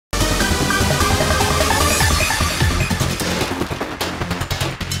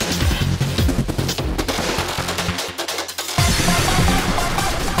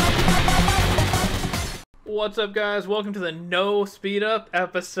What's up, guys? Welcome to the no speed up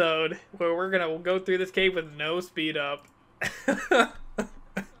episode, where we're gonna go through this cave with no speed up.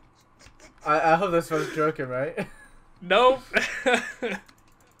 I hope this was joking, right? Nope.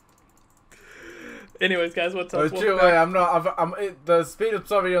 Anyways, guys, what's up? It's too late. I'm not. The speed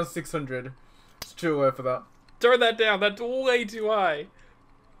up's already on 600. It's too late for that. Turn that down. That's way too high.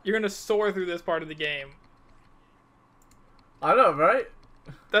 You're gonna soar through this part of the game. I know, right?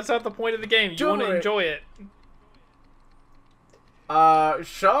 That's not the point of the game. You want to enjoy it.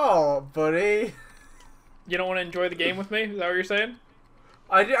 Sure, buddy. You don't want to enjoy the game with me? Is that what you're saying?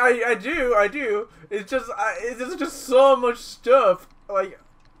 I do. It's just so much stuff, like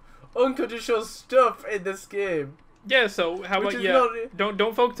unconditional stuff in this game. Yeah. So how about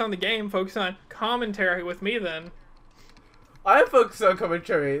don't focus on the game. Focus on commentary with me then. I focus on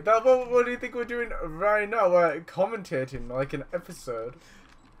commentary. What do you think we're doing right now? We're commentating like an episode.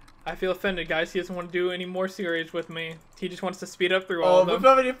 I feel offended, guys. He doesn't want to do any more series with me. He just wants to speed up through all of them.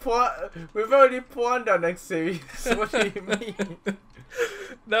 We've already planned our next series. What do you mean?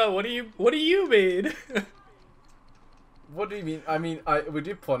 No, what do you mean? What do you mean? I mean, we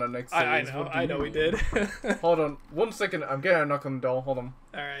did plan our next series. I know we did. Hold on, 1 second. I'm getting a knock on the door. Hold on.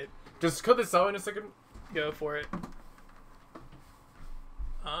 All right. Just cut this out in a second. Go for it.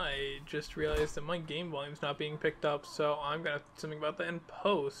 I just realized that my game volume's not being picked up, so I'm gonna have to do something about that in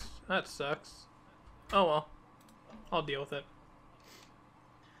post. That sucks. Oh well. I'll deal with it.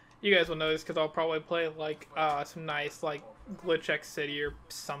 You guys will notice because I'll probably play like some nice like Glitch X City or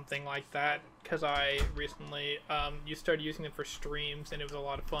something like that, because I recently you started using it for streams and it was a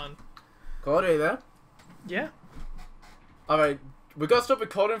lot of fun. Got it there? Yeah. Alright, we gotta stop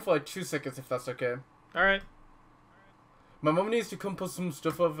recording for like 2 seconds if that's okay. Alright. My mom needs to come put some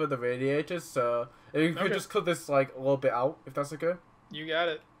stuff over the radiator, so if you could just cut this like a little bit out, if that's okay. You got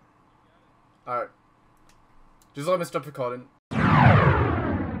it. Alright. Just let me stop recording.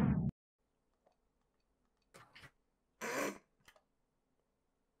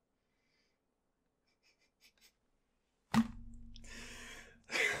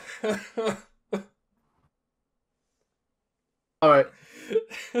 Alright.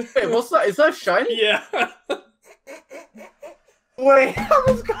 Hey, what's that? Is that shiny? Yeah. Wait, I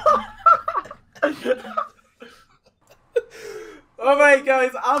was gone. Alright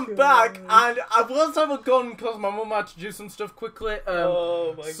guys, I'm back, and I was have a gun because my mum had to do some stuff quickly.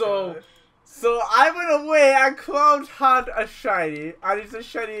 Oh my gosh. So I went away and Cloud had a shiny, and it's a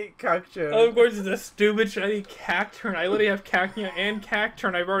shiny Cacturn. Oh, of course it's a stupid shiny Cacturn. I literally have Cacnea and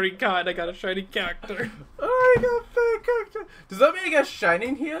Cacturn I've already got. I got a shiny Cacturn. Oh, I got fake Cacturn. Does that mean I got shiny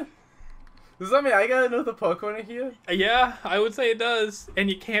in here? Does that mean I got another Pokemon in here? Yeah, I would say it does. And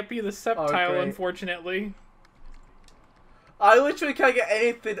you can't be the Sceptile, great. unfortunately. I literally can't get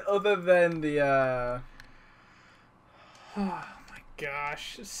anything other than the, Oh my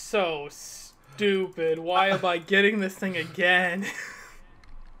gosh, so stupid. Why am I getting this thing again?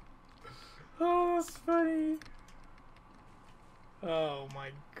 Oh, that's funny. Oh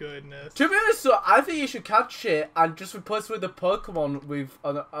my goodness. To be honest, so I think you should catch it and just replace it with the Pokemon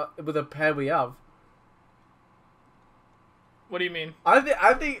with a pair we have. What do you mean? I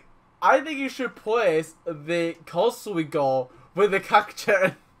think you should place the Coastal we got with the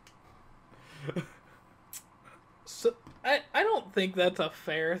Cacturn. So I don't think that's a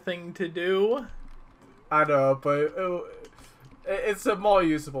fair thing to do. I know, but it's more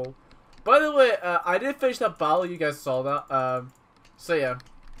usable. By the way, I did finish that battle. You guys saw that. So yeah,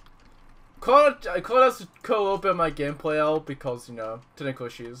 Claude has to cut a little bit of my gameplay out because, you know, technical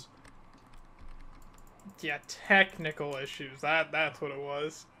issues. Yeah, technical issues. That's what it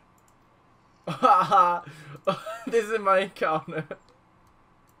was. This is my encounter.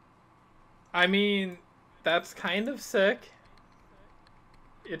 I mean, that's kind of sick.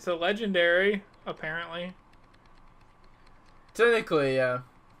 It's a legendary, apparently. Technically, yeah.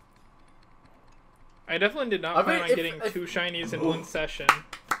 I definitely did not plan on getting 2 shinies in one session.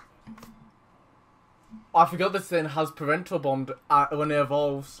 I forgot this thing has parental bond when it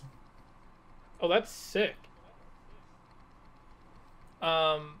evolves. Oh, that's sick.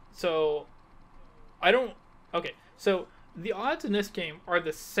 So I don't. Okay, so the odds in this game are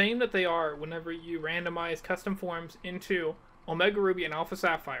the same that they are whenever you randomize custom forms into Omega Ruby and Alpha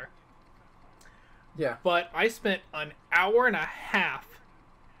Sapphire. Yeah. But I spent an hour and a half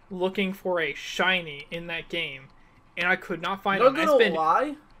looking for a shiny in that game, and I could not find it. Not gonna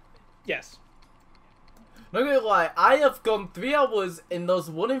lie? Yes. Not gonna lie, I have gone 3 hours in those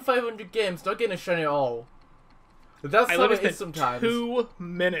 1 in 500 games not getting a shiny at all. That's how it is sometimes. 2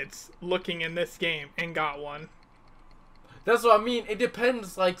 minutes looking in this game and got one. That's what I mean. It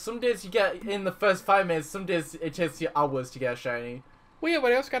depends. Like, some days you get in the first 5 minutes, some days it takes you hours to get a shiny. Well, yeah,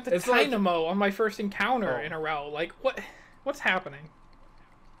 but I also got the It's like- Dynamo on my first encounter in a row. Like, what's happening?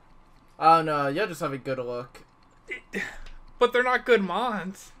 I don't know. You're just having good luck. But they're not good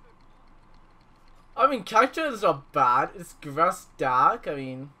mons. I mean, character is not bad. It's grass dark. I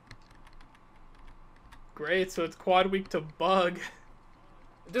mean, Great, so it's quad weak to bug.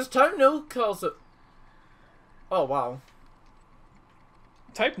 does Time No calls it? Oh wow.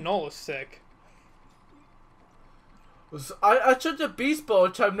 Type Null is sick. I tried the Beast Ball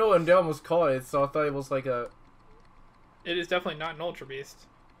at Time No and they almost caught it, so I thought it was like a. It is definitely not an Ultra Beast.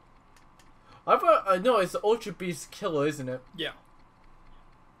 I thought no, it's the Ultra Beast killer, isn't it? Yeah.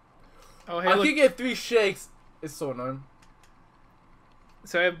 Oh, hey, I look. can get 3 shakes. It's so annoying.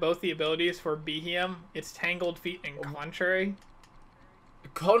 So I have both the abilities for Behem. It's Tangled Feet and Contrary.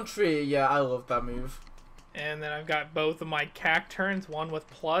 Contrary, yeah, I love that move. And then I've got both of my Cacturns, one with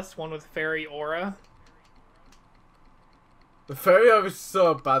Plus, one with Fairy Aura. The Fairy Armor is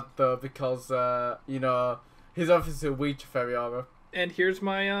so bad though because you know, his office is weak to Fairy Armor. And here's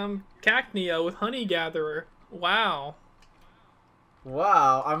my Cacnea with Honey Gatherer. Wow.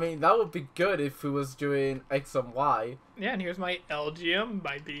 Wow, I mean that would be good if we was doing X and Y. Yeah, and here's my Elgium,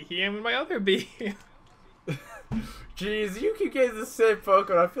 my Behem, and my other Behem. Jeez, you keep getting the same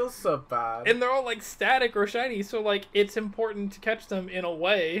Pokemon. I feel so bad. And they're all like static or shiny, so like it's important to catch them in a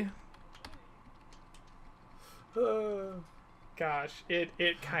way. Gosh, it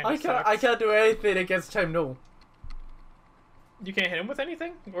kind of sucks. I can't do anything against Time No. You can't hit him with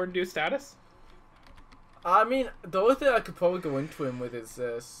anything or do status? I mean, the only thing I could probably go into him with is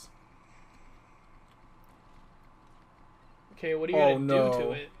this. Okay, what are you gonna do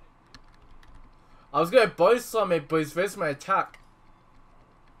to it? I was gonna Body Slam it, but he's raised my attack.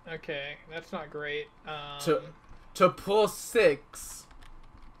 Okay, that's not great. To +6.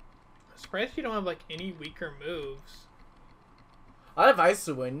 I'm surprised you don't have like any weaker moves. I have Ice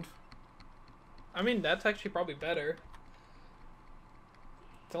Wind. I mean, that's actually probably better.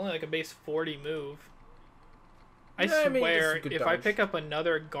 It's only like a base 40 move. I Yeah, I mean, swear, it's a good if I dodge. pick up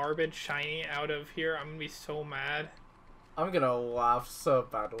another garbage shiny out of here, I'm gonna be so mad. I'm gonna laugh so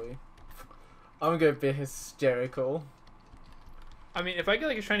badly. I'm gonna be hysterical. I mean, if I get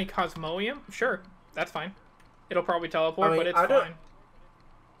like a shiny Cosmoem, sure, that's fine. It'll probably teleport, I mean, but it's I don't- fine.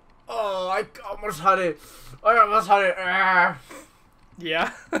 Oh, I almost had it. I almost had it. Ah.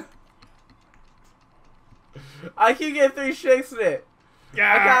 Yeah. I can get 3 shakes in it.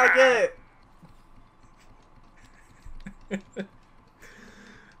 Yeah. I gotta get it.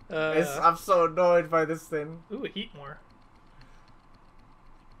 I'm so annoyed by this thing. Ooh, a Heatmore.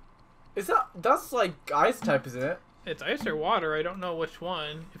 That's like ice type, isn't it? It's ice or water. I don't know which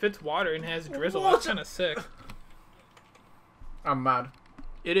one. If it's water and has drizzle, What? that's kind of sick. I'm mad.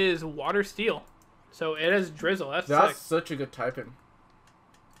 It is water steel, so it has drizzle. That's That's sick. such a good typing.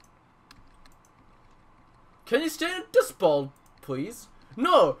 Can you stay in a dust ball, please?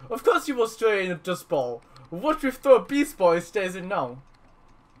 No, of course you will stay in a dust ball. What if we throw a beast ball, it stays in now?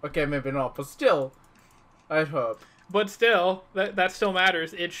 Okay, maybe not, but still, I'd hope. But still, that still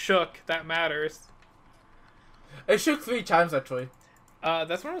matters. It shook. That matters. It shook 3 times actually.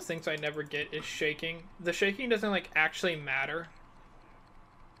 That's one of those things I never get is shaking. The shaking doesn't like actually matter.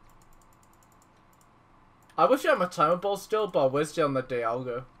 I wish I had my timer ball still, but I wasted on the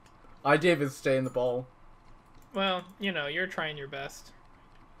Dialga. I didn't even stay in the ball. Well, you know, you're trying your best.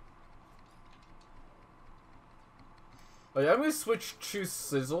 Oh, yeah, I'm gonna switch to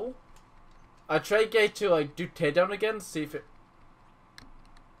Sizzle. I try to get to like do takedown again, see if it.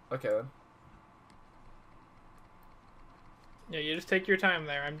 Okay then. Yeah, you just take your time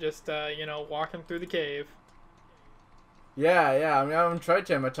there. I'm just, you know, walking through the cave. Yeah. I mean, I'm trying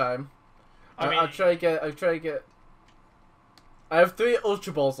to take my time. I'll try to get. I have 3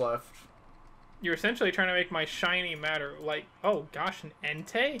 Ultra Balls left. You're essentially trying to make my shiny matter. Like, oh gosh, an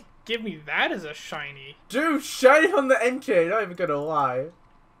Entei? Give me that as a shiny. Dude, shiny on the NK, not even gonna lie.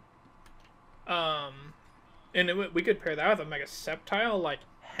 And we could pair that with a Mega Sceptile. Like,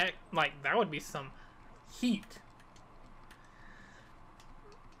 heck, like, that would be some heat.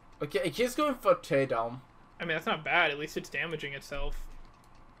 Okay, it keeps going for takedown. I mean, that's not bad. At least it's damaging itself.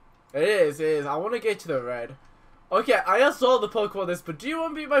 It is. I want to get to the red. Okay, I asked all the Pokemon this, but do you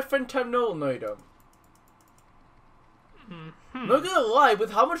want to be my friend Time No? No, you don't. Not gonna lie,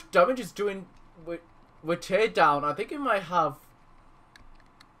 with how much damage it's doing with takedown, I think it might have.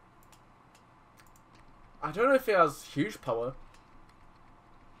 I don't know if it has huge power.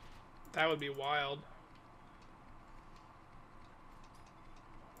 That would be wild.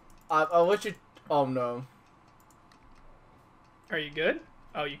 I'll let you. Oh no. Are you good?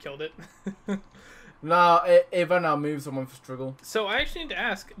 Oh, you killed it. No, it ran out of moves on one for struggle. So I actually need to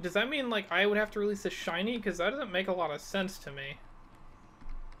ask, does that mean like I would have to release a shiny? Because that doesn't make a lot of sense to me.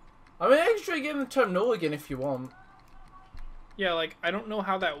 I mean, I can try getting the term null again if you want. Yeah, like I don't know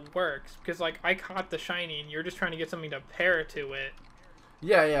how that works because like I caught the shiny and you're just trying to get something to pair to it.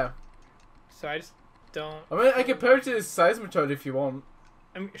 Yeah, yeah. So I just don't. I mean, I can pair it to this Seismitoad if you want.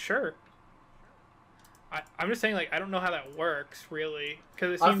 I mean, sure. I'm just saying, like, I don't know how that works, really.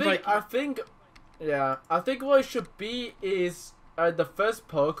 Because it seems I think what it should be is the first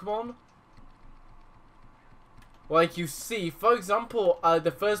Pokemon. Like you see, for example,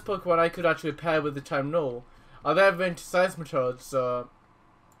 the first Pokemon I could actually pair with the time null. I've ever been to Seismitoad, so...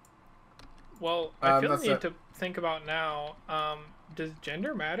 Well, I feel the need to think about now, does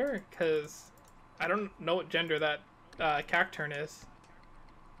gender matter? Because I don't know what gender that Cacturn is.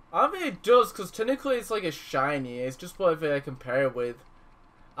 I mean, it does, because technically it's like a shiny. It's just whatever I compare it with,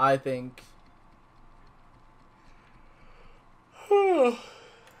 I think.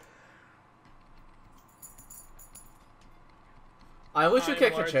 I wish we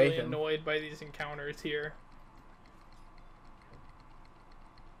could catch Ethan. I'm annoyed by these encounters here.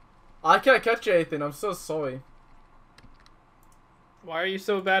 I can't catch Ethan, I'm so sorry. Why are you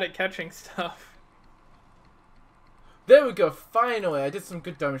so bad at catching stuff? There we go, finally, I did some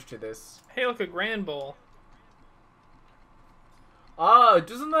good damage to this. Hey, look, a Grand Bull. Ah,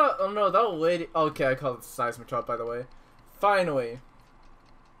 doesn't that... Oh no, that lady... Okay, I call it Seismitoad, by the way. Finally.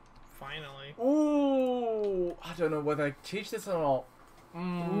 Finally. Ooh, I don't know whether I teach this or not.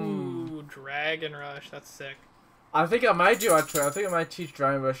 Ooh, Dragon Rush, that's sick. I think I might do, actually. I think I might teach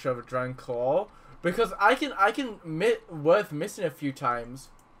Dragon Rush over Dragon Claw. Because I can worth missing a few times.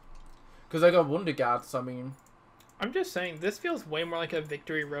 Because I got Wonder Guard, so I mean... I'm just saying, this feels way more like a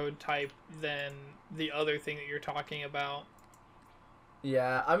Victory Road type than the other thing that you're talking about.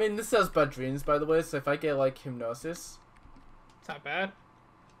 Yeah, I mean, this has bad dreams, by the way, so if I get, like, Hypnosis... It's not bad.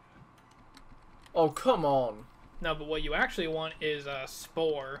 Oh, come on. No, but what you actually want is a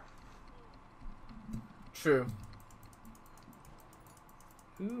Spore. True.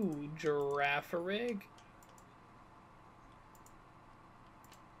 Ooh, Girafarig.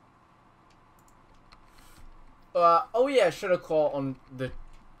 Oh yeah, Shadow Claw on the,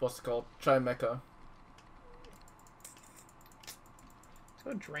 what's it called, Trimecha. Let's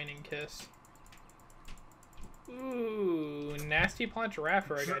go Draining Kiss. Ooh, Nasty Plot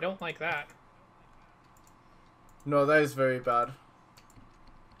Girafarig. I don't like that. No, that is very bad.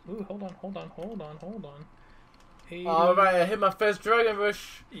 Ooh, hold on. Hey. Alright, I hit my first Dragon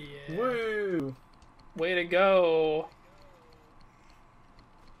Rush. Yeah. Woo! Way to go.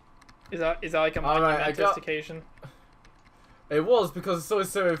 Is that like a monumental occasion? It was, because it's always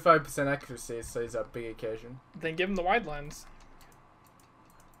 75% accuracy, so it's a big occasion. Then give him the wide lens.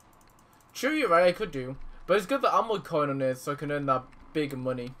 True, you're right, I could do. But it's got the Amulet coin on it, so I can earn that big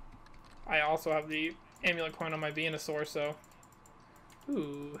money. I also have the amulet coin on my Venusaur, so...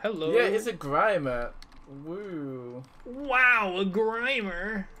 Ooh, hello. Yeah, it's a Grimer. Woo. Wow, a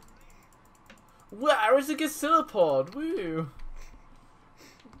Grimer. Wow, it's a Gasilopod. Woo.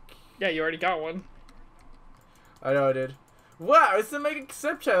 Yeah, you already got one. I know I did. Wow, it's the Mega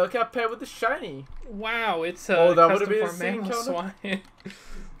Sceptile. Look how paired with the shiny. Wow, it's a that would have custom been for a same Mamoswine.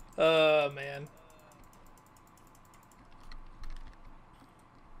 Oh, man.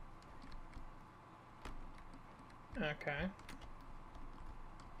 Okay.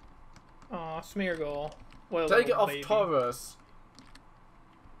 Aw, Smeargle. What a Take it little off baby. Taurus.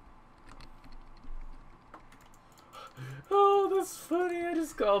 Oh, that's funny. I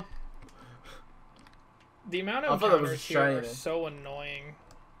just got... The amount of encounters here are so annoying.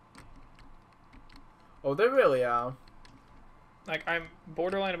 Oh, they really are. Like, I'm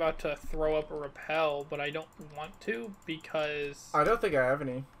borderline about to throw up a repel, but I don't want to because... I don't think I have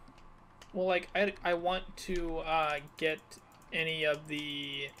any. Well, like, I want to get any of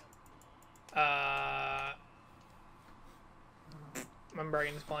the... my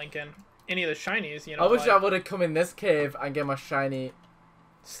brain's blanking. Any of the shinies, you know. I wish like, I would have come in this cave and get my shiny.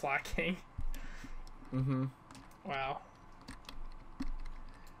 Slacking. Mm-hmm. Wow.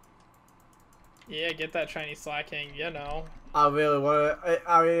 Yeah, get that shiny Slacking, you know. I really want it.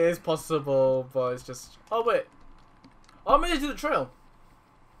 I mean, it's possible, but it's just... Oh, wait. Oh, I made it to the trail.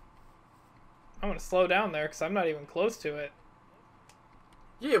 I'm gonna slow down there, because I'm not even close to it.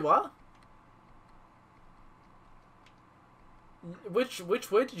 Yeah, what? Which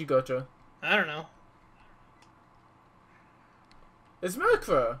way did you go to? I don't know. It's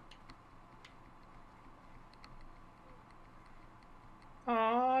Murkrow.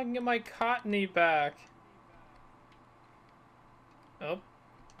 Aw, I can get my Cottony back. Oh.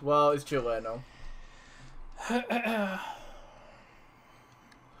 Well, it's too late now.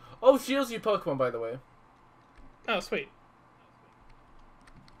 Oh, she heals you Pokemon, by the way. Oh, sweet.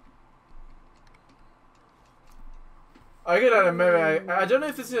 I get out of memory. I don't know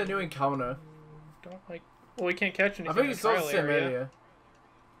if this is a new encounter. Don't like. Well, we can't catch anything. I think in it's the not trial the same area. area.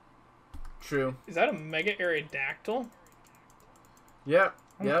 True. Is that a Mega Aerodactyl? Yep.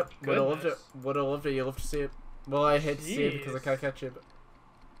 Oh, Yep. Would have loved it. goodness. Would have loved it. You'll have to see it. Well, I hate to see it because I Jeez. can't catch it. But...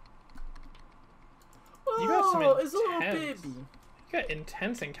 You got some Oh, it's a little intense. baby. You got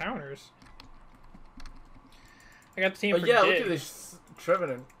intense encounters. I got the team Oh for yeah, Dig. look at this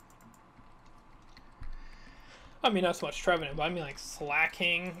Trevenant. I mean, not so much Trevenant, but I mean like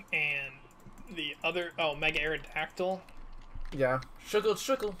Slacking and the other. Oh, Mega Aerodactyl. Yeah. Shuckle.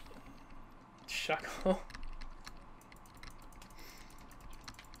 Shuckle.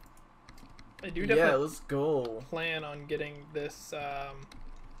 I do Yeah, definitely let's go. plan on getting this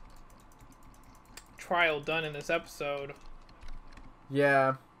trial done in this episode.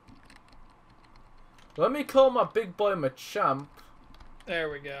 Yeah. Let me call my big boy Machamp. There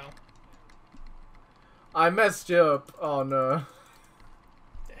we go. I messed you up. Oh no.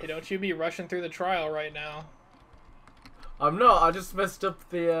 Hey, don't you be rushing through the trial right now. I'm not. I just messed up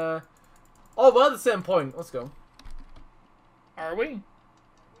the. Oh, we're at the same point. Let's go. Are we?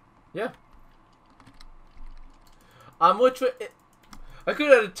 Yeah. I'm which way. I could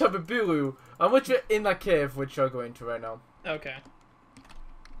have had a Tapu Bulu. I'm which way in that cave, which you're going to right now. Okay.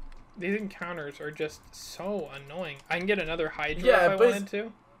 These encounters are just so annoying. I can get another Hydra Yeah, if I but wanted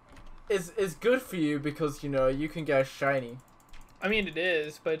to. It's good for you because, you know, you can get a shiny. I mean, it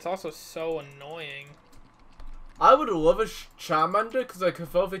is, but it's also so annoying. I would love a Charmander because I could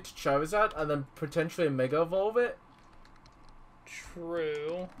evolve it to Charizard and then potentially Mega Evolve it.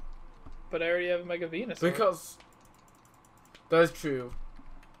 True. But I already have Mega Venusaur. Because... That's true.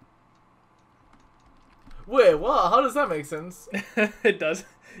 Wait, what? How does that make sense? It does.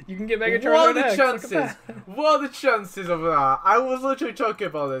 You can get Mega What are Charizard the X. chances? Look at that. What are the chances of that? I was literally talking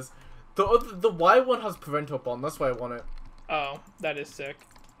about this. The white one has Parental Bond. That's why I want it. Oh, that is sick.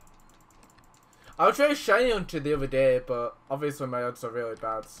 I was trying shiny onto the other day, but obviously my odds are really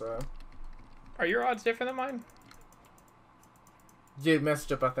bad. So Are your odds different than mine? you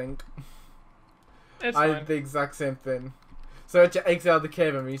messed up, I think. It's I fine. did the exact same thing. So I had to exit out of the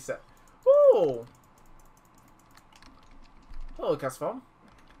cave and reset. Ooh. Hello, Castform.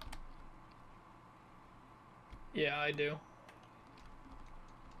 Yeah, I do.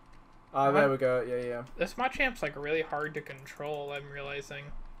 Ah, there we go. Yeah. This Machamp's like really hard to control, I'm realizing.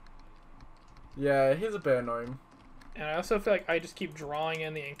 Yeah, he's a bit annoying. And I also feel like I just keep drawing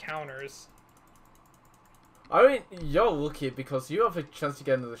in the encounters. I mean, you're lucky because you have a chance to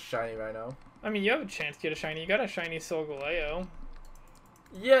get another shiny right now. I mean, you have a chance to get a shiny. You got a shiny Solgaleo.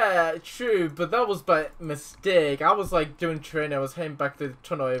 Yeah, true, but that was by mistake. I was like doing training, I was heading back to the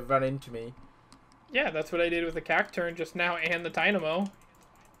tunnel, it ran into me. Yeah, that's what I did with the Cacturn just now and the Dynamo.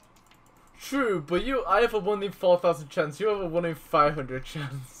 True, but I have a 1 in 4,000 chance, you have a 1 in 500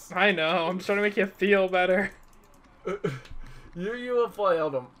 chance. I know, I'm just trying to make you feel better. you have like,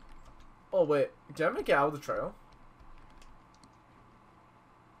 hold on. Oh wait, did I make it out of the trail?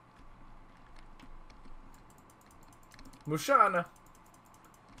 Mushana.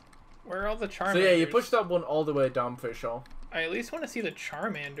 Where are all the Charmanders? So yeah, you push that one all the way down for sure. I at least want to see the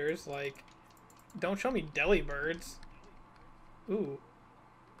Charmanders, like, don't show me Delibirds. Ooh.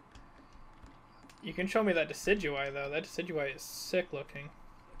 You can show me that Decidueye, though. That Decidueye is sick looking.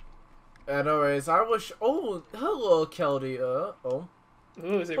 Anyways, I wish... Oh, hello, Keldy. Oh.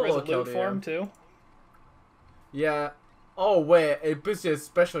 Ooh, is it Hello, Resolute Keldeo. form, too? Yeah. Oh, wait, it boosts your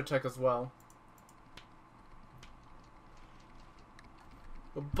special attack as well.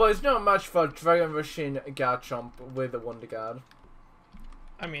 But it's not much for Dragon Rushing Garchomp with a Wonder Guard.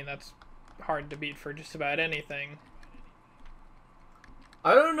 I mean, that's hard to beat for just about anything.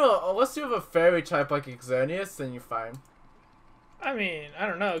 I don't know, unless you have a fairy type like Xerneas, then you're fine. I mean, I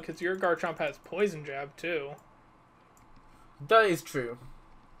don't know, because your Garchomp has Poison Jab, too. That is true.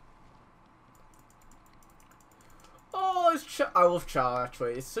 Oh, I love Char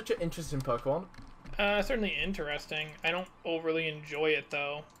actually. It's such an interesting Pokemon. Certainly interesting. I don't overly enjoy it,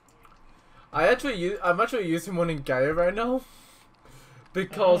 though. I'm actually using one in Gaia right now.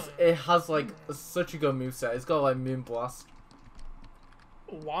 Because it has like such a good moveset. It's got like Moonblast.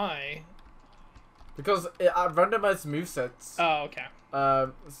 Why? Because it randomized movesets. Oh, okay.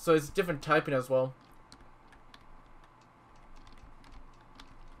 So it's different typing as well.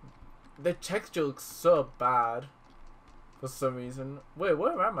 The texture looks so bad. For some reason. Wait,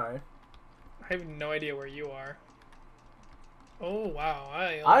 where am I? I have no idea where you are. Oh wow,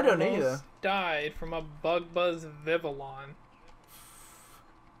 I don't almost either. died from a Bug Buzz Vivillon.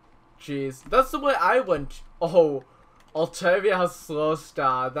 Jeez, that's the way I went. Oh, Altavia has slow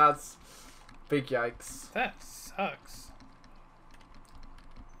start. That's big yikes. That sucks.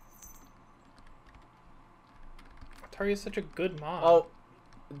 Altaria's such a good mom. Oh,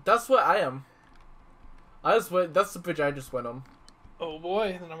 that's what I am. I just went. That's the bridge I just went on. Oh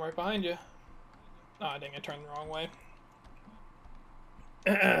boy, then I'm right behind you. Ah, dang, I turned the wrong way.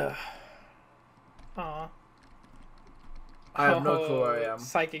 Aw. I have no clue where I am.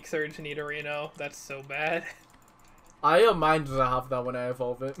 Psychic Surge Nidorino. That's so bad. I don't mind that I have that when I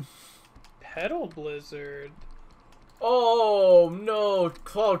evolve it. Petal Blizzard. Oh no,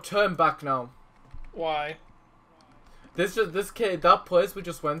 Cloud, turn back now. Why? That place we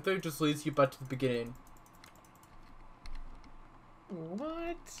just went through just leads you back to the beginning.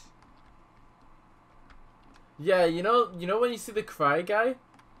 What? Yeah, you know when you see the cry guy?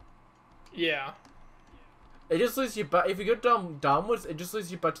 Yeah. It just leads you back. If you go downwards, it just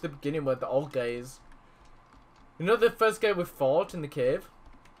leads you back to the beginning where the old guy is. You know the first guy we fought in the cave?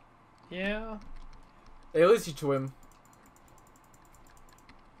 Yeah. It leads you to him.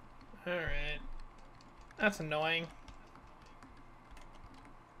 Alright. That's annoying.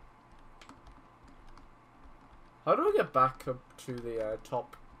 How do I get back up to the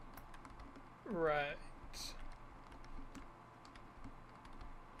top? Right.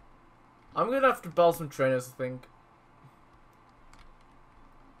 I'm gonna have to battle some trainers, I think.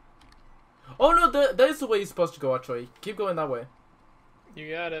 Oh no, there's the way you're supposed to go. Actually, keep going that way. You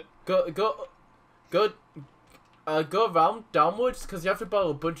got it. Go around downwards because you have to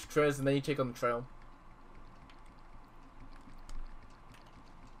battle a bunch of trainers and then you take on the trail.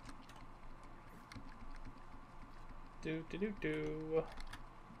 Do.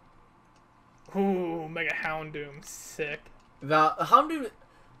 Ooh, Mega Houndoom, sick. That Houndoom,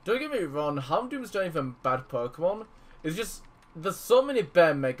 don't get me wrong, Houndoom's not even bad Pokemon. It's just there's so many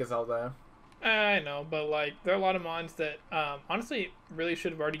better Megas out there. I know, but like there are a lot of mons that honestly really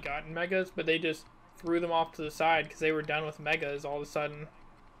should have already gotten Megas, but they just threw them off to the side because they were done with Megas all of a sudden.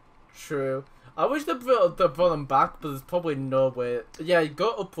 True. I wish they brought them back, but there's probably no way. Yeah,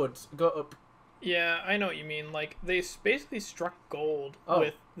 go upwards. Go up. Yeah, I know what you mean. Like, they basically struck gold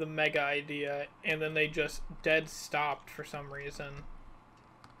with the Mega idea, and then they just dead stopped for some reason.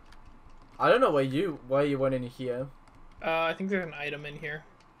 I don't know why you went in here. I think there's an item in here.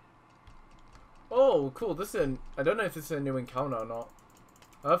 Oh, cool. I don't know if this is a new encounter or not.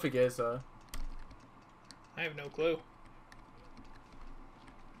 I forget so. I have no clue.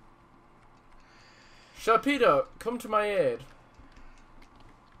 Sharpedo, come to my aid.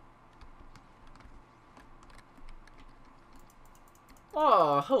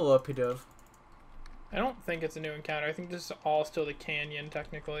 Oh, hello, Pidove. I don't think it's a new encounter. I think this is all still the canyon,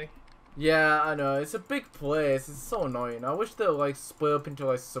 technically. Yeah, I know. It's a big place. It's so annoying. I wish they would, like, split up into,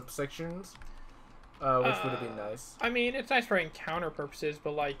 like, subsections. Which would have been nice. I mean, it's nice for encounter purposes,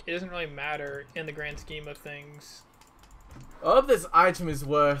 but, like, it doesn't really matter in the grand scheme of things. I hope this item is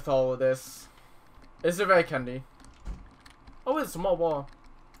worth all of this. It's a rare candy. Oh, it's some more water.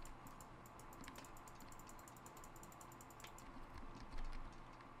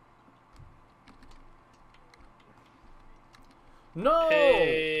 No!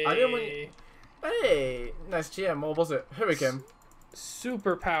 Hey. I didn't want... Hey! Nice GM. What was it? Hurricane.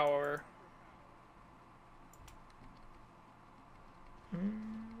 Superpower.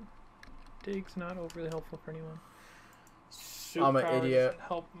 Dig's not overly helpful for anyone. I'm an idiot. Doesn't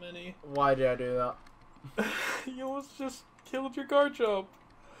help many. Why did I do that? You almost just killed your guard jump.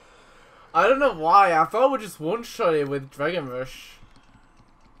 I don't know why. I thought we just one-shot it with Dragon Rush.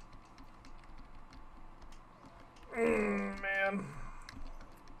 Man.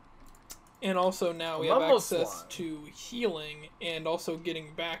 And also now we have access to healing and also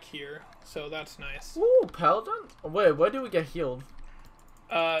getting back here, so that's nice. Ooh, Paladin? Wait, where do we get healed?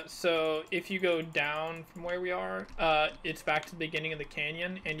 So if you go down from where we are, it's back to the beginning of the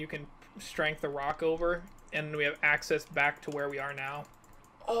canyon, and you can strength the rock over, and we have access back to where we are now.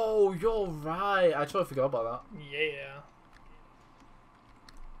 Oh, you're right. I totally forgot about that. Yeah.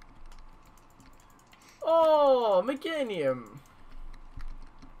 Oh, Meganium.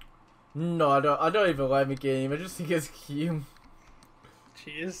 No, I don't even like Meganium. I just think it's cute.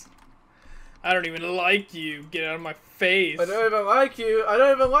 Jeez. I don't even like you. Get out of my face. I don't even like you. I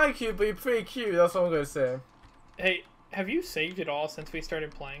don't even like you, but you're pretty cute. That's what I'm going to say. Hey, have you saved it all since we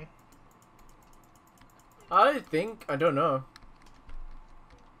started playing? I don't know.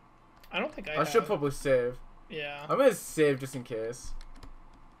 I don't think I should probably save. Yeah. I'm going to save just in case.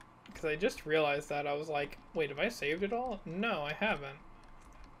 because I just realized that. I was like, wait, have I saved it all? No, I haven't.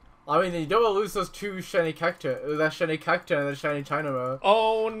 I mean, you don't want to lose those two shiny character, that shiny character and the shiny Chinaman.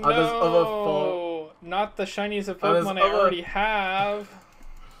 Oh no! Not the shinies of Pokemon I already have.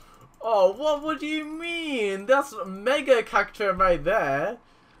 Oh, what do you mean? That's mega character right there.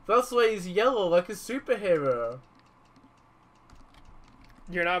 That's why he's yellow like a superhero.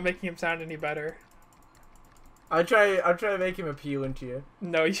 You're not making him sound any better. I try to make him appealing to you.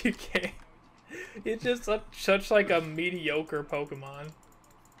 No, you can't. It's just such like a mediocre Pokemon.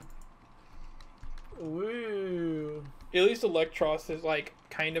 Woo. At least Electros is like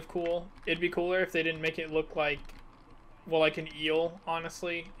kind of cool. It'd be cooler if they didn't make it look like, well, like an eel,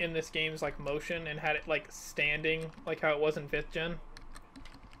 honestly, in this game's like motion and had it like standing like how it was in 5th gen.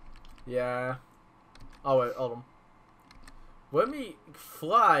 Yeah. Oh wait, hold on. Let me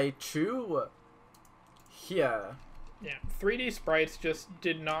fly to here. Yeah, 3D sprites just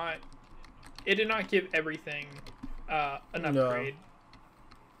did not. It did not give everything an upgrade.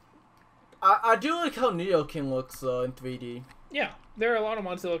 I do like how Neokin looks in 3D. Yeah, there are a lot of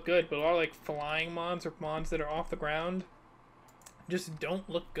mods that look good, but a lot of like flying mods or mods that are off the ground just don't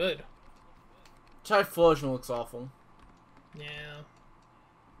look good. Typhlosion looks awful. Yeah.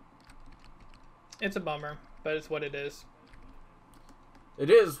 It's a bummer, but it's what it is. It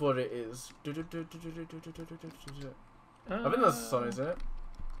is what it is. I think that's the song, isn't it?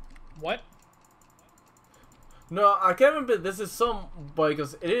 What? No, I can't remember. This is some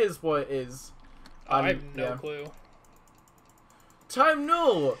because it is what it is. I have no clue. Time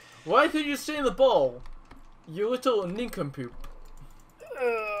null! Why could you stay in the ball? You little nincompoop.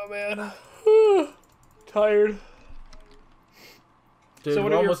 Oh man. Tired. Dude, so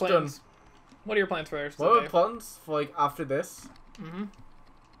what are your plans? Done. What are your plans for the rest What of the are day? my plans for like after this? Mm-hmm.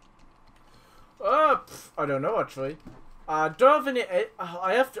 I don't know actually. Don't have any.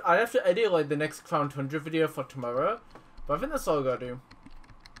 I have to edit like the next Crown Tundra video for tomorrow, but I think that's all I gotta do.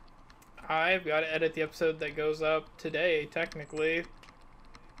 I've got to edit the episode that goes up today, technically.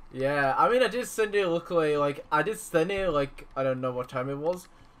 Yeah, I mean I did send it. Luckily, like I did send it like I don't know what time it was,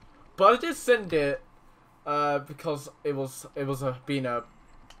 but I did send it because it was being a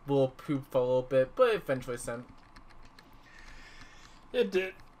little poop for a little bit, but eventually sent. It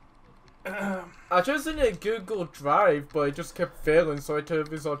did. I tried sending it Google Drive, but it just kept failing, so I had to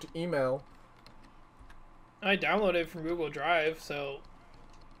resort to email. I downloaded it from Google Drive, so...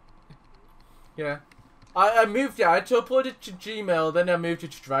 Yeah. I moved it. I had to upload it to Gmail, then I moved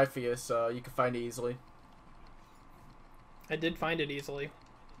it to Drive for you, so you can find it easily. I did find it easily.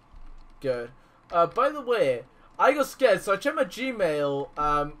 Good. By the way, I got scared, so I checked my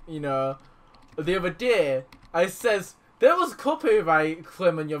Gmail, you know, the other day. I says, there was a copyright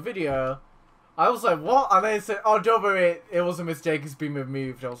claim on your video. I was like, what? And then it said, oh, don't worry, it was a mistake, it's been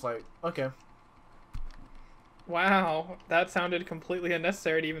removed. I was like, okay. Wow, that sounded completely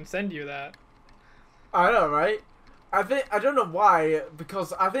unnecessary to even send you that. I know, right? I don't know why,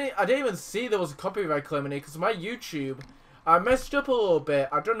 because I didn't even see there was a copyright claim in it, because my YouTube, I messed up a little bit.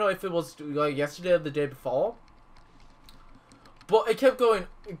 I don't know if it was like yesterday or the day before, but it kept going,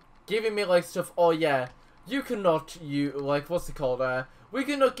 giving me like stuff, oh yeah, you cannot, like, what's it called, we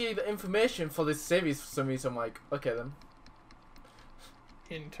cannot give information for this series for some reason. I'm like, okay then.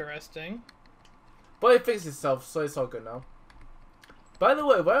 Interesting. But it fixed itself, so it's all good now. By the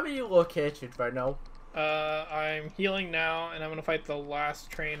way, where are you located right now? I'm healing now, and I'm gonna fight the last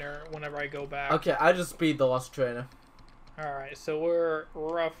trainer whenever I go back. Okay, I just beat the last trainer. Alright, so we're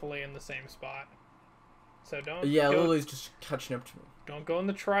roughly in the same spot. So don't... Yeah, Lily's just catching up to me. Don't go in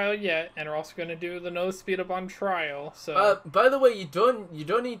the trial yet, and we're also gonna do the no speed up on trial, so... by the way, you don't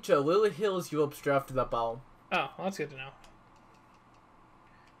need to. Lily heals you up straight after that battle. Oh, well, that's good to know.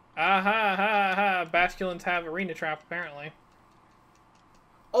 Aha, ha, ha. Basculins have arena trap, apparently.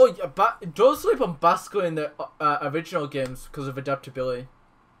 Oh, yeah, don't sleep on Basco in the original games because of adaptability.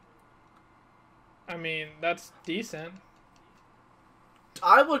 I mean, that's decent.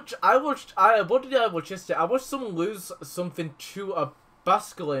 What did I watch yesterday? I watched someone lose something to a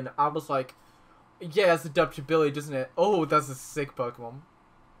Basculin. I was like, yeah, it's adaptability, doesn't it? Oh, that's a sick Pokemon.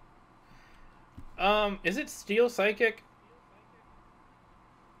 Is it Steel Psychic?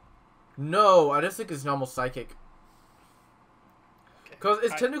 No, I just think it's normal Psychic. Because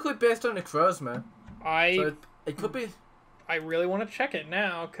it's technically based on Necrozma. So it could be... I really want to check it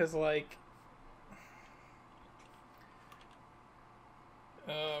now, because, like...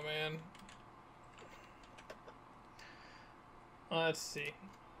 Oh, man. Let's see.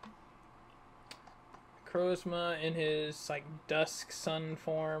 Necrozma in his, like, Dusk Sun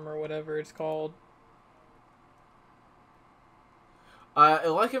form, or whatever it's called. I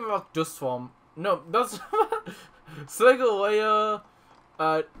like him about Dust Form. No, that's Segalea.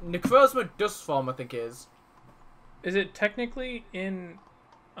 Necrozma Dust Form, I think is. Is it technically in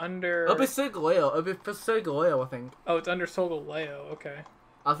under? It'll be Segaleo. It'll be for Segaleo, I think. Oh, it's under Solgaleo. Okay.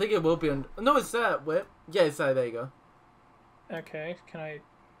 I think it will be under. No, it's there. Wait. Yeah, it's there. There you go. Okay. Can I?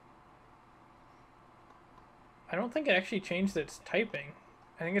 I don't think it actually changed its typing.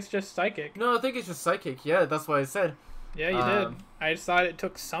 I think it's just Psychic. No, I think it's just Psychic. Yeah, that's what I said. Yeah, you did. I just thought it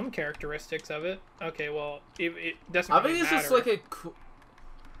took some characteristics of it. Okay, well, it doesn't. I really think it's matter. just like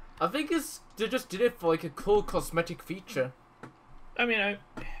a. I think they just did it for like a cool cosmetic feature. I mean,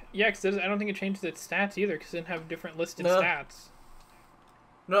 yeah, because I don't think it changed its stats either, because it didn't have different listed stats.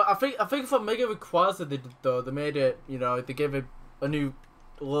 No, I think for Mega Rayquaza they did though. They made it, you know, they gave it a new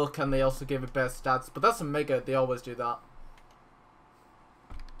look and they also gave it better stats. But that's a Mega. They always do that.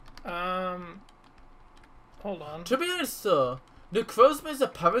 Hold on. To be honest though, Necrozma is a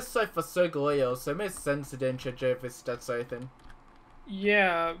parasite for Solgaleo, so it makes sense they didn't change its stats or anything.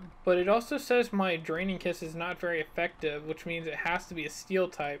 Yeah, but it also says my Draining Kiss is not very effective, which means it has to be a Steel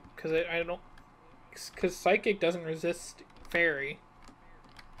type, because because Psychic doesn't resist Fairy.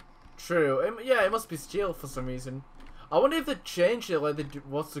 True. Yeah, it must be Steel for some reason. I wonder if they changed it, like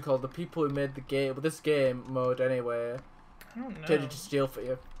what's it called? The people who made the game, this game mode anyway. I don't know. Changed it to Steel for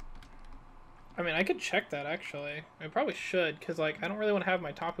you. I mean, I could check that actually. I probably should, because like I don't really want to have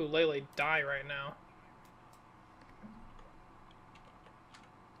my Tapu Lele die right now.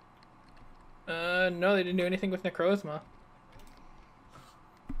 No, they didn't do anything with Necrozma.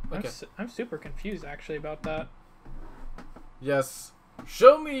 Okay. I'm super confused actually about that. Yes.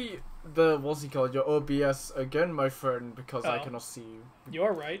 Show me the, what's it called, your OBS again, my friend, because I cannot see you.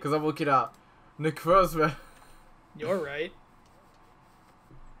 You're right. Because I'm looking at Necrozma. You're right.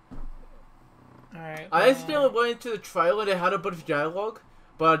 Alright. I accidentally went into the trial and it had a bunch of dialogue,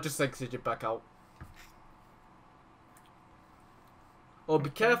 but I just exited back out. Oh, be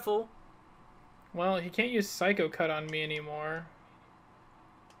careful. Well, he can't use Psycho Cut on me anymore.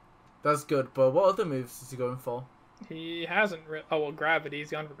 That's good, but what other moves is he going for? He hasn't. Oh well, Gravity.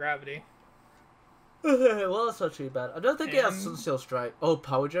 He's gone for Gravity. Well, that's not too bad. I don't think he has Sunsteel Strike. Oh,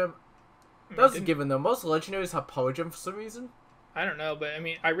 Power Gem. That's a given though. Most legendaries have Power Gem for some reason. I don't know, but I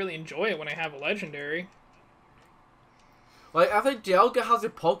mean, I really enjoy it when I have a legendary. Like, I think Dialga has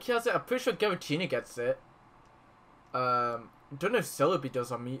it, Palkia has it. I'm pretty sure Giratina gets it. Don't know if Celebi does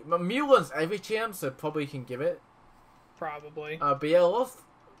on Mew. Mew wants every TM, so probably can give it. Probably. But yeah, a lot of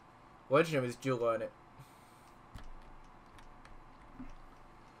legendaries do learn it.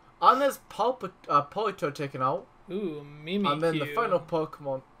 And there's Polito taken out. Ooh, Mimikyu. And then the final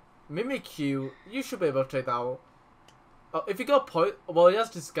Pokemon, Mimikyu. You should be able to take that out. If you go well, he has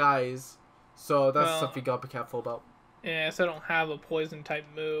Disguise, so that's something you gotta be careful about. Yeah, so I don't have a Poison type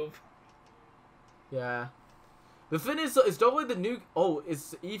move. Yeah. The thing is, it's not like the new. Oh,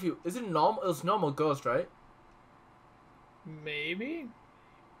 it's Eevee. Is it normal? It's normal Ghost, right? Maybe.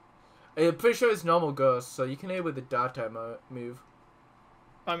 I'm pretty sure it's normal Ghost, so you can hit with the Dark type move.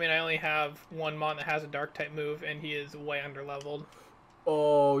 I mean, I only have one Mon that has a Dark type move, and he is way under leveled.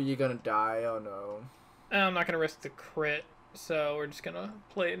 Oh, you're gonna die. Oh no. I'm not gonna risk the crit, so we're just gonna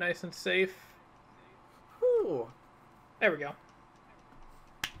play it nice and safe. Whew. There we go.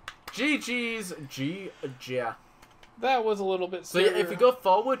 GG's. GG. That was a little bit. So yeah, if you go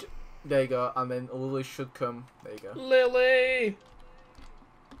forward, there you go, and then Lily should come. There you go. Lily.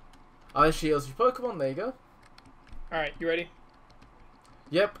 I shields your Pokemon. There you go. All right, you ready?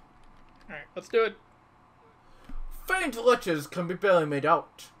 Yep. All right, let's do it. Faint letters can be barely made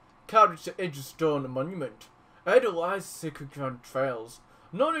out. Carved to edge of stone monument. Ahead lies sacred ground trails.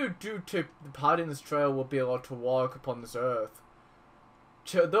 None who do take part in this trail will be allowed to walk upon this earth.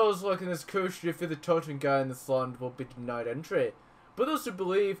 Those looking this crucially for the totem guy in this land will be denied entry. But those who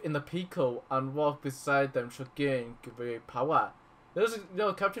believe in the Pico and walk beside them shall gain great power. There's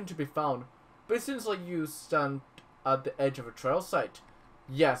no captain to be found, but it seems like you stand at the edge of a trail site.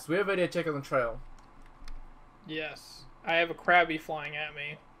 Yes, we are ready to take on the trail. Yes. I have a Krabby flying at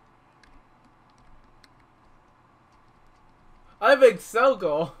me. I have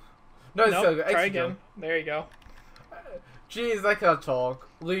Excelgo. No, nope, Excelgo. Try again. There you go. Jeez, I can't talk.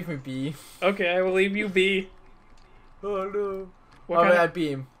 Leave me be. Okay, I will leave you be. Oh no. I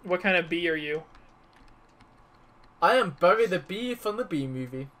beam. What kind of bee are you? I am Barry the Bee from the Bee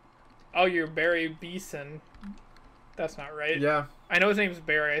movie. Oh, you're Barry Beeson. That's not right. Yeah. I know his name's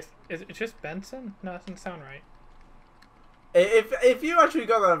Barry. Is it just Benson? No, that doesn't sound right. If you actually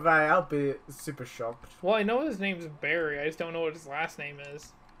got that right, I'll be super shocked. Well, I know his name's Barry. I just don't know what his last name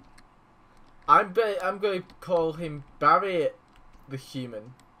is. I'm going to call him Barry the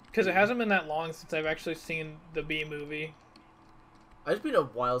human. Because it hasn't been that long since I've actually seen the Bee movie. It's been a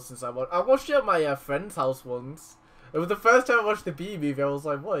while since I watched it at my friend's house once. It was the first time I watched the Bee movie. I was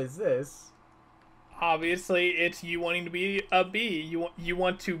like, what is this? Obviously, it's you wanting to be a bee. You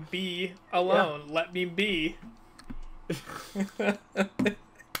want to be alone. Yeah. Let me be. That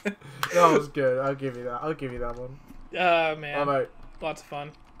was good. I'll give you that. I'll give you that one. Man. Alright. Lots of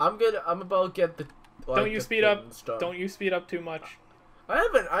fun. I'm about to get the... Like, don't you speed up. Don't you speed up too much. I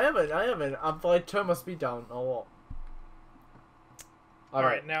haven't. I've like turned my speed down a lot.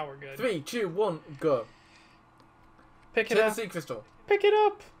 Alright, now we're good. 3, 2, 1, go. Pick it up. Tennessee Crystal. Pick it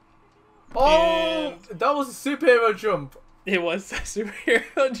up. Oh! And that was a superhero jump. It was a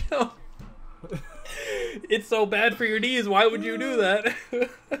superhero jump. It's so bad for your knees. Why would you do that?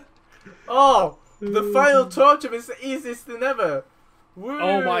 Oh! The final torture is the easiest thing ever. Woo.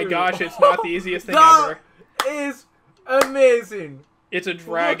 Oh my gosh, it's not the easiest thing ever. That is amazing. It's a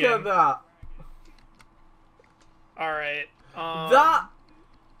dragon. Look at that. Alright. That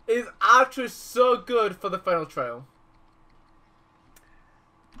is actually so good for the final trail.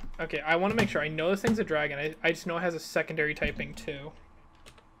 Okay, I want to make sure. I know this thing's a dragon. I just know it has a secondary typing too.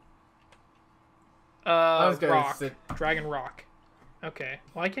 Rock. Dragon rock. Okay.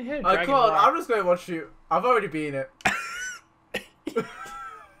 Well, I can hit a dragon rock. I'm just going to watch you. I've already beaten it.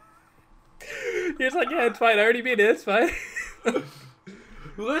 It's like, yeah, it's fine. I already beat it. It's fine.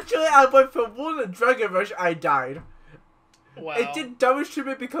 Literally, I went for one Dragon Rush. I died. Wow. It did damage to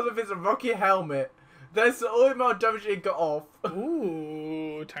me because of its rocky helmet. That's the only amount of damage it got off.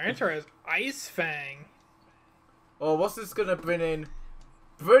 Ooh, Tyranitar has Ice Fang. Oh, what's this gonna bring in?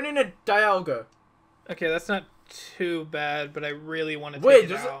 Bring in a Dialga. Okay, that's not too bad, but I really want to take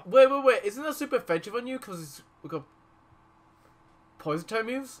it out. Wait. Isn't that super effective on you? Because we got poison type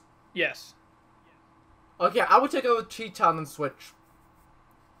moves? Yes. Okay, I would take out the Cheetan and switch.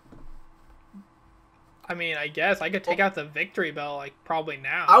 I mean, I guess I could take out the Victory Bell, like, probably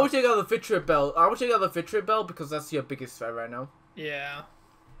now. I would take out the Victory Bell. Because that's your biggest threat right now. Yeah.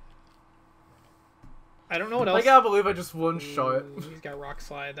 I don't know what else. I can't believe I just one-shot it. He's got Rock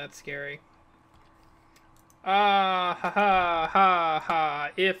Slide. That's scary. Ha ha ha ha.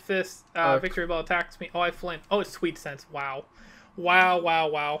 If this Victory Bell attacks me... Oh, I flint. Oh, it's Sweet Sense. Wow.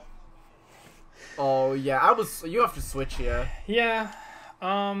 Wow. Oh, yeah. You have to switch here. Yeah.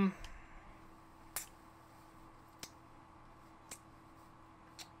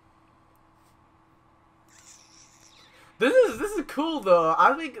 This is cool though.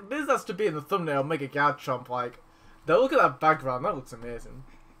 I think this has to be in the thumbnail. Make a Garchomp like. Look at that background. That looks amazing.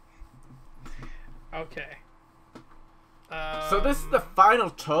 Okay. So this is the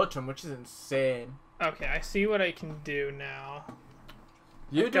final totem, which is insane. Okay, I see what I can do now.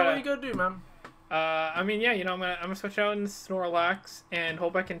 You do what you gotta do, man. I mean, yeah, you know, I'm gonna switch out in Snorlax and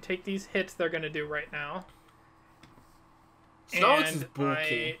hope I can take these hits they're gonna do right now. Snorlax is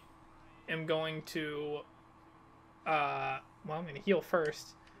bulky. I am going to. Well, I'm gonna heal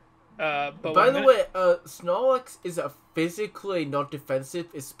first. But by the way, Snorlax is a physically not defensive,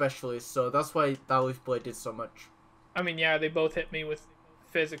 especially, so that's why that Leaf Blade did so much. I mean, yeah, they both hit me with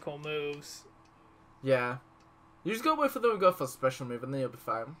physical moves. Yeah. You just gotta wait for them to go for a special move, and then you'll be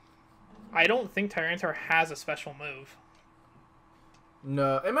fine. I don't think Tyranitar has a special move.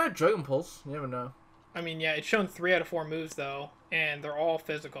 No, it might have Dragon Pulse. You never know. I mean, yeah, it's shown 3 out of 4 moves, though, and they're all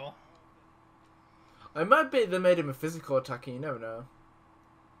physical. It might be they made him a physical attacker, you never know.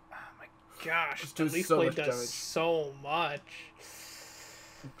 Oh my gosh, the Leaf Blade does so much.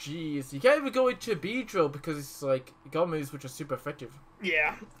 Jeez, you can't even go into Beedrill because it's like, you got moves which are super effective.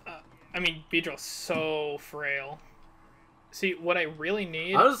 Yeah, I mean, Beedrill's so frail. See, what I really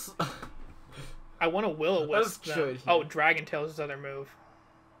need... I want a Will-O-Wisp. Oh, Dragon Tail's his other move.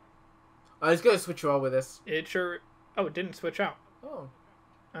 I was going to switch you out with this. It sure... Oh, it didn't switch out. Oh.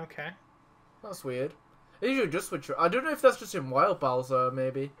 Okay. That's weird. It usually just switch out. I don't know if that's just in Wild Bowser,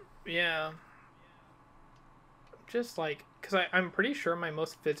 maybe. Yeah. Just like... Because I'm pretty sure my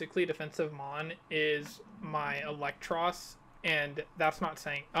most physically defensive Mon is my Electros, and that's not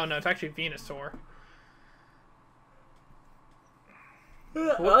saying... Oh, no, it's actually Venusaur.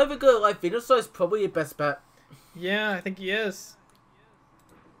 Well, I have a good like Venusaur is probably your best bet. Yeah, I think he is.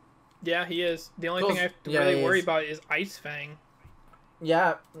 Yeah, he is. The only thing I have to really worry about is Ice Fang.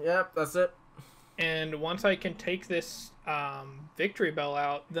 Yeah, that's it. And once I can take this Victory Bell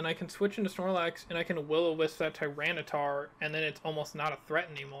out, then I can switch into Snorlax and I can Will-O-Wisp that Tyranitar, and then it's almost not a threat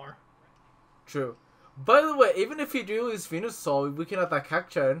anymore. True. By the way, even if you do lose Venusaur, we can have that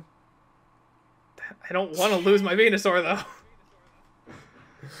Cacturne. I don't want to lose my Venusaur, though.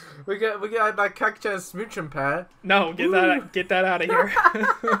 We got that Cactus and Smoochum pair. No, get that out of here.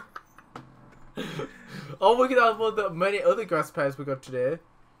 Oh, we can have one of the many other grass pairs we got today.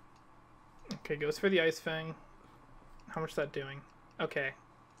 Okay, goes for the Ice Fang. How much is that doing? Okay.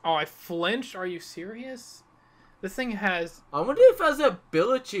 Oh, I flinched? Are you serious? This thing has... I wonder if it has an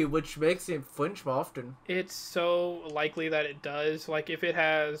ability which makes it flinch more often. It's so likely that it does. Like, if it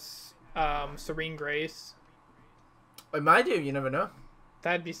has Serene Grace... It might do, you never know.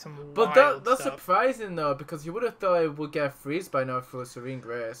 That'd be some But wild that's stuff. surprising, though, because you would have thought it would get freeze by now for Serene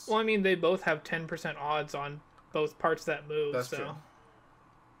Grace. Well, I mean, they both have 10% odds on both parts that move, That's so... true.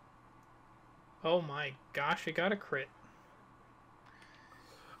 Oh my gosh, it got a crit.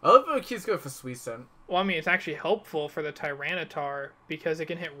 I love how it keeps going for Sweet Scent. Well, I mean, it's actually helpful for the Tyranitar because it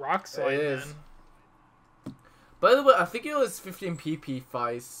can hit Rock Slide then. By the way, I think it was 15 PP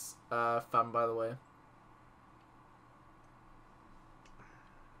Vice fan, by the way.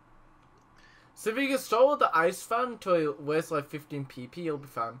 So if you can start with the Ice Fan till it weighs like 15 PP, you'll be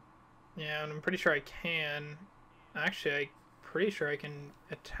fine. Yeah, and I'm pretty sure I can. Actually, I'm pretty sure I can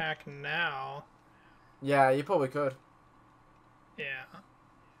attack now. Yeah, you probably could. Yeah.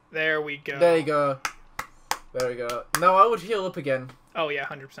 There we go. There you go. There we go. Now I would heal up again. Oh, yeah,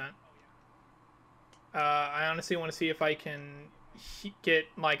 100%. I honestly want to see if I can get,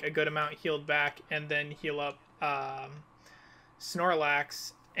 like, a good amount healed back and then heal up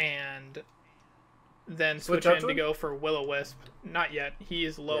Snorlax and then switch in to go for Will-O-Wisp. Not yet. He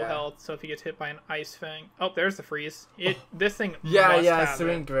is low health, so if he gets hit by an Ice Fang... Oh, there's the freeze. This thing must have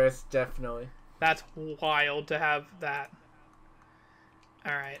Serene Grace, definitely. That's wild to have that.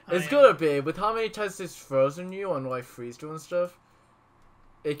 Alright. It's gotta be. With how many times it's frozen you on like freeze drill and stuff,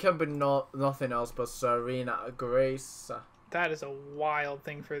 it can be nothing else but Serene Grace. That is a wild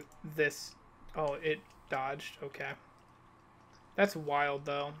thing for this. Oh, it dodged. Okay. That's wild,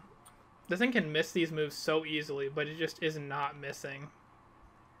 though. This thing can miss these moves so easily, but it just is not missing.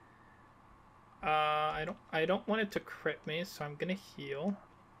 I don't want it to crit me, so I'm gonna heal.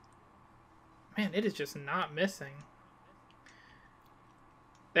 Man, it is just not missing.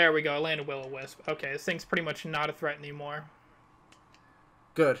 There we go. I landed Will-O-Wisp. Okay, this thing's pretty much not a threat anymore.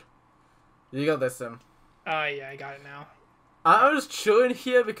 Good. You got this, Sim. Yeah, I got it now. I was chilling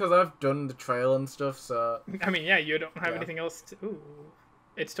here because I've done the trail and stuff, so... I mean, yeah, you don't have anything else to... Ooh.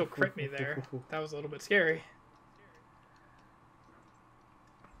 It still crit me there. That was a little bit scary.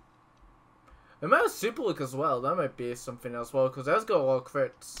 It might have Super Look as well. That might be something else. Well, because that's got a lot of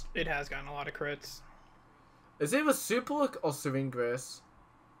crits. It has gotten a lot of crits. Is it either Super Look or Serene Grace?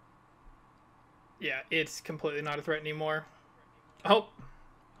 Yeah, it's completely not a threat anymore. Oh.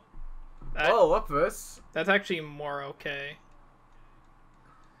 Lapras. That's actually more okay.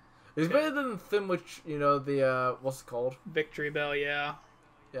 It's better than Thin, which, you know, the, what's it called? Victory Bell, yeah.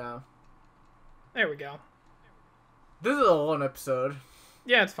 Yeah. There we go. This is a long episode.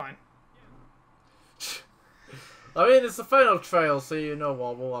 Yeah, it's fine. I mean, it's the final trail, so you know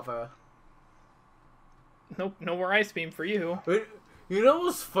what, we'll have a... Nope, no more Ice Beam for you. You know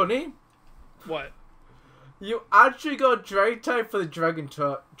what's funny? What? You actually got Drag type for the Dragon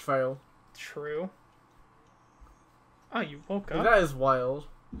Trail. True. Oh, you woke up? That is wild.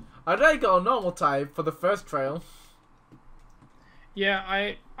 I then got a normal type for the first trail. Yeah,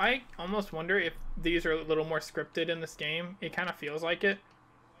 I almost wonder if these are a little more scripted in this game. It kind of feels like it.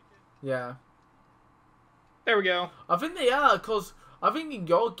 Yeah. There we go. I think they are, because I think in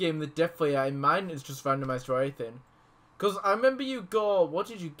your game they definitely are. In mine it's just randomized or anything. Because I remember you got, what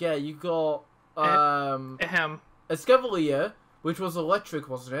did you get? You got, a Escavalier, which was electric,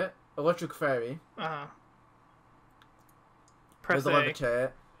 wasn't it? Electric Fairy. Uh-huh. Press with A.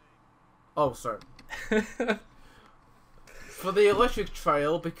 Levitate. Oh, sorry. For the electric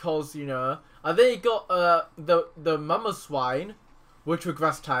trail, because, you know, and then you got the Mama Swine, which were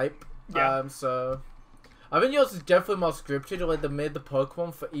grass type. Yeah. So I think yours is definitely more scripted, like they made the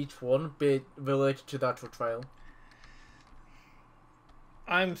Pokemon for each one be related to the actual trail.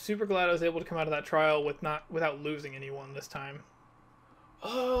 I'm super glad I was able to come out of that trial without losing anyone this time.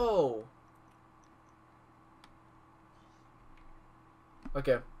 Oh.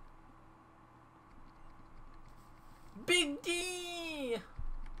 Okay. Big D.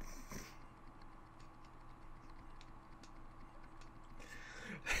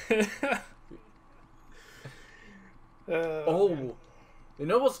 Oh. You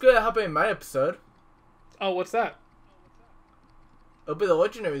know what's going to happen in my episode? Oh, what's that? It'll be the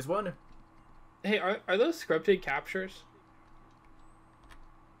legendaries one. Hey, are those scripted captures?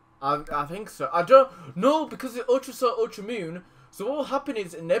 I think so. I don't know because it's Ultra Sun, Ultra Moon. So what will happen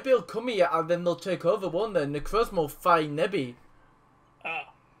is Nebby will come here and then they'll take over one. Then Necrozma will fight Nebby. Oh.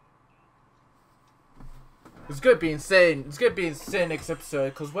 It's gonna be insane. It's gonna be insane next episode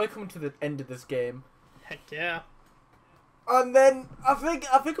because we're coming to the end of this game. Heck yeah. And then I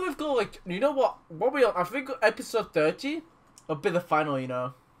think we've got like, you know what? What we on? I think episode 30 will be the final. You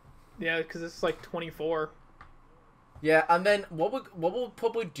know. Yeah, because it's like 24. Yeah, and then what we'll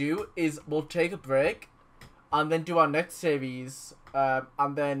probably do is we'll take a break, and then do our next series.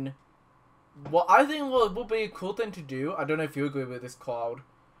 And then what I think will be a cool thing to do. I don't know if you agree with this, Cloud,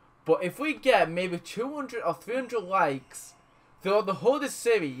 but if we get maybe 200 or 300 likes throughout the whole of this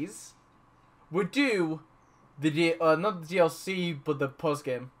series, we do the not the DLC but the post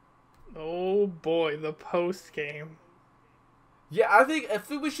game. Oh boy, the post game. Yeah, I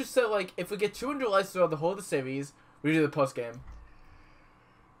think we should say like if we get 200 likes throughout the whole of the series, we do the post game.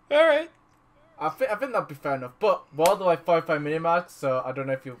 All right. I think that'd be fair enough. But we're all the like 45-minute mark, so I don't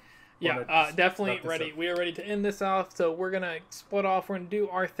know if you. Yeah, definitely ready. We are ready to end this off. So we're gonna split off. We're gonna do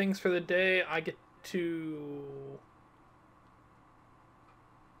our things for the day. I get to.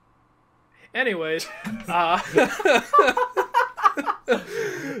 Anyways,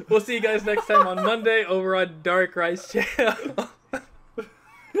 we'll see you guys next time on Monday over on Darkrai's channel.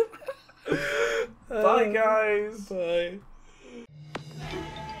 Bye, guys. Bye.